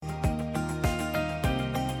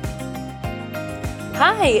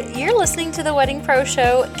Hi, you're listening to the Wedding Pro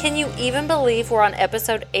Show. Can you even believe we're on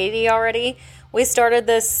episode 80 already? We started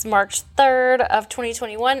this March 3rd of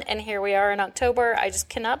 2021, and here we are in October. I just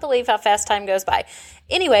cannot believe how fast time goes by.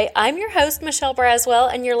 Anyway, I'm your host, Michelle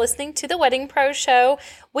Braswell, and you're listening to the Wedding Pro Show.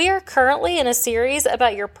 We are currently in a series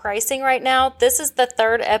about your pricing right now. This is the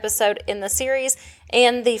third episode in the series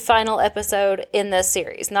and the final episode in this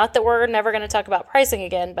series. Not that we're never going to talk about pricing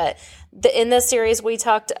again, but in this series, we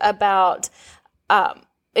talked about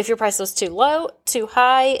if your price was too low, too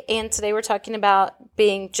high, and today we're talking about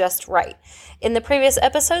being just right. In the previous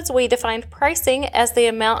episodes, we defined pricing as the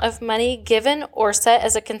amount of money given or set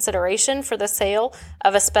as a consideration for the sale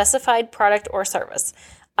of a specified product or service.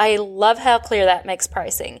 I love how clear that makes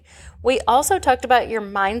pricing. We also talked about your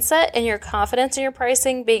mindset and your confidence in your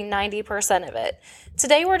pricing being 90% of it.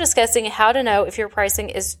 Today, we're discussing how to know if your pricing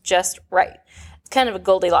is just right. It's kind of a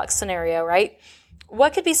Goldilocks scenario, right?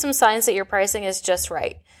 What could be some signs that your pricing is just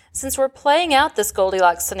right? Since we're playing out this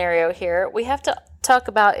Goldilocks scenario here, we have to talk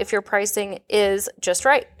about if your pricing is just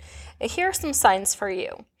right. And here are some signs for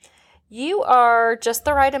you. You are just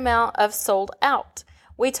the right amount of sold out.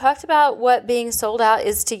 We talked about what being sold out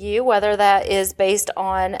is to you, whether that is based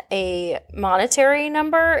on a monetary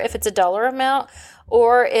number, if it's a dollar amount,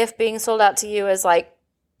 or if being sold out to you is like,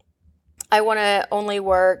 I want to only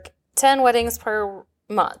work 10 weddings per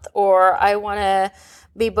month, or I want to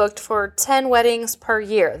be booked for 10 weddings per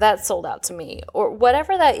year. That's sold out to me. Or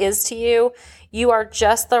whatever that is to you, you are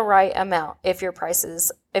just the right amount if your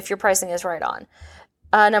pricing is right on.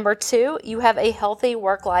 Number 2, you have a healthy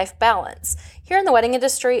work-life balance. Here in the wedding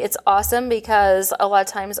industry, it's awesome because a lot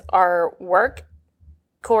of times our work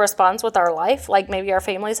corresponds with our life. Like maybe our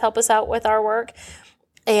families help us out with our work.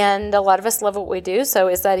 And a lot of us love what we do. So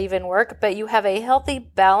is that even work? But you have a healthy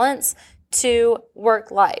balance to work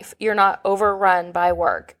life. You're not overrun by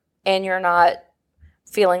work and you're not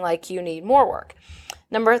feeling like you need more work.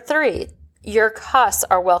 Number 3, your costs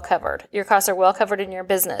are well covered. Your costs are well covered in your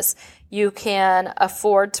business. You can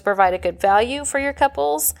afford to provide a good value for your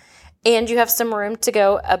couples and you have some room to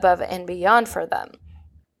go above and beyond for them.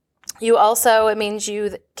 It means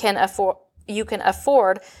you can afford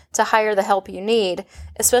to hire the help you need,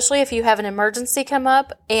 especially if you have an emergency come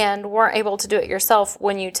up and weren't able to do it yourself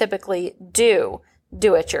when you typically do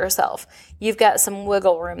it yourself. You've got some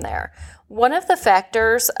wiggle room there. One of the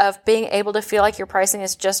factors of being able to feel like your pricing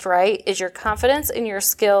is just right is your confidence in your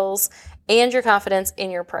skills and your confidence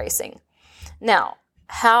in your pricing. Now,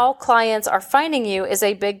 how clients are finding you is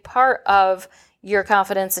a big part of your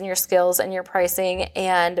confidence in your skills and your pricing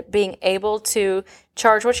and being able to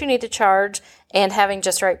charge what you need to charge and having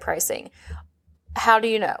just right pricing. How do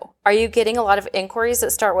you know? Are you getting a lot of inquiries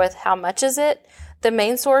that start with how much is it? The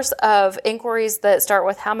main source of inquiries that start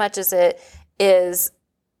with how much is it is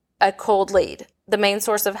a cold lead. The main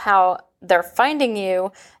source of how they're finding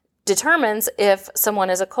you determines if someone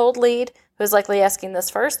is a cold lead who's likely asking this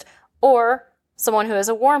first or someone who is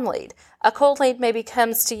a warm lead. A cold lead maybe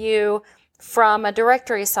comes to you from a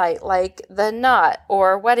directory site like The Knot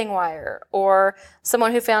or Wedding Wire, or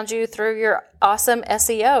someone who found you through your awesome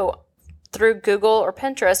SEO through Google or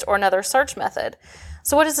Pinterest or another search method.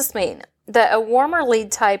 So what does this mean? That a warmer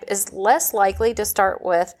lead type is less likely to start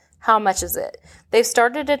with how much is it? They've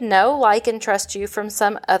started to know, like, and trust you from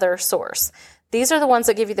some other source. These are the ones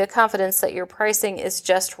that give you the confidence that your pricing is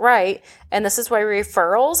just right, and this is why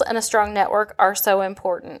referrals and a strong network are so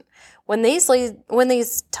important. When these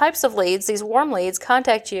types of leads, these warm leads,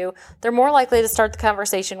 contact you, they're more likely to start the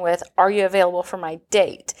conversation with, are you available for my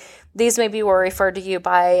date? These maybe were referred to you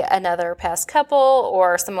by another past couple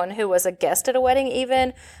or someone who was a guest at a wedding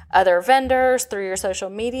even, other vendors, through your social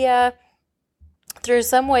media, through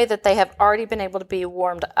some way that they have already been able to be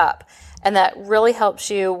warmed up. And that really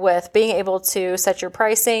helps you with being able to set your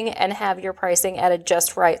pricing and have your pricing at a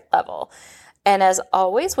just right level. And as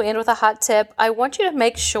always, we end with a hot tip. I want you to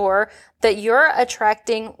make sure that you're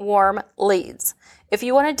attracting warm leads. If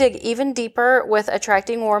you want to dig even deeper with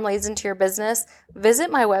attracting warm leads into your business,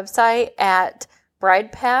 visit my website at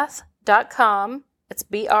bridepath.com. It's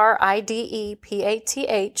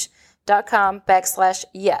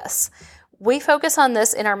BRIDEPATH.com/yes. We focus on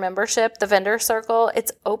this in our membership, the Vendor Circle.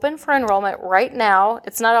 It's open for enrollment right now.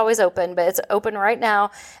 It's not always open, but it's open right now.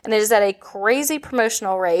 And it is at a crazy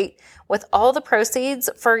promotional rate with all the proceeds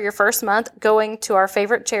for your first month going to our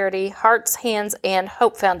favorite charity, Hearts, Hands, and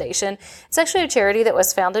Hope Foundation. It's actually a charity that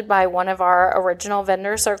was founded by one of our original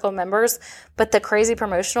Vendor Circle members, but the crazy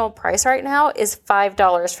promotional price right now is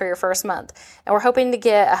 $5 for your first month. And we're hoping to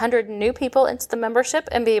get 100 new people into the membership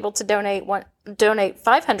and be able to donate donate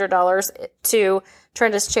 $500 to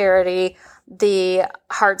Trendus Charity, the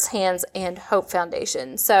Hearts, Hands, and Hope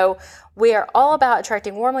Foundation. So we are all about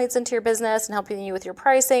attracting warm leads into your business and helping you with your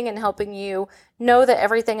pricing and helping you know that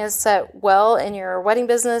everything is set well in your wedding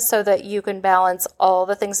business so that you can balance all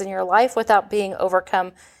the things in your life without being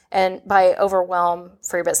overcome and by overwhelm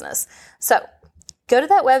for your business. So go to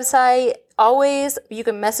that website. Always, you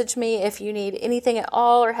can message me if you need anything at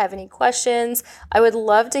all or have any questions. I would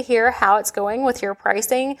love to hear how it's going with your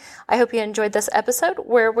pricing. I hope you enjoyed this episode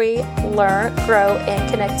where we learn, grow, and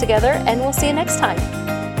connect together, and we'll see you next time.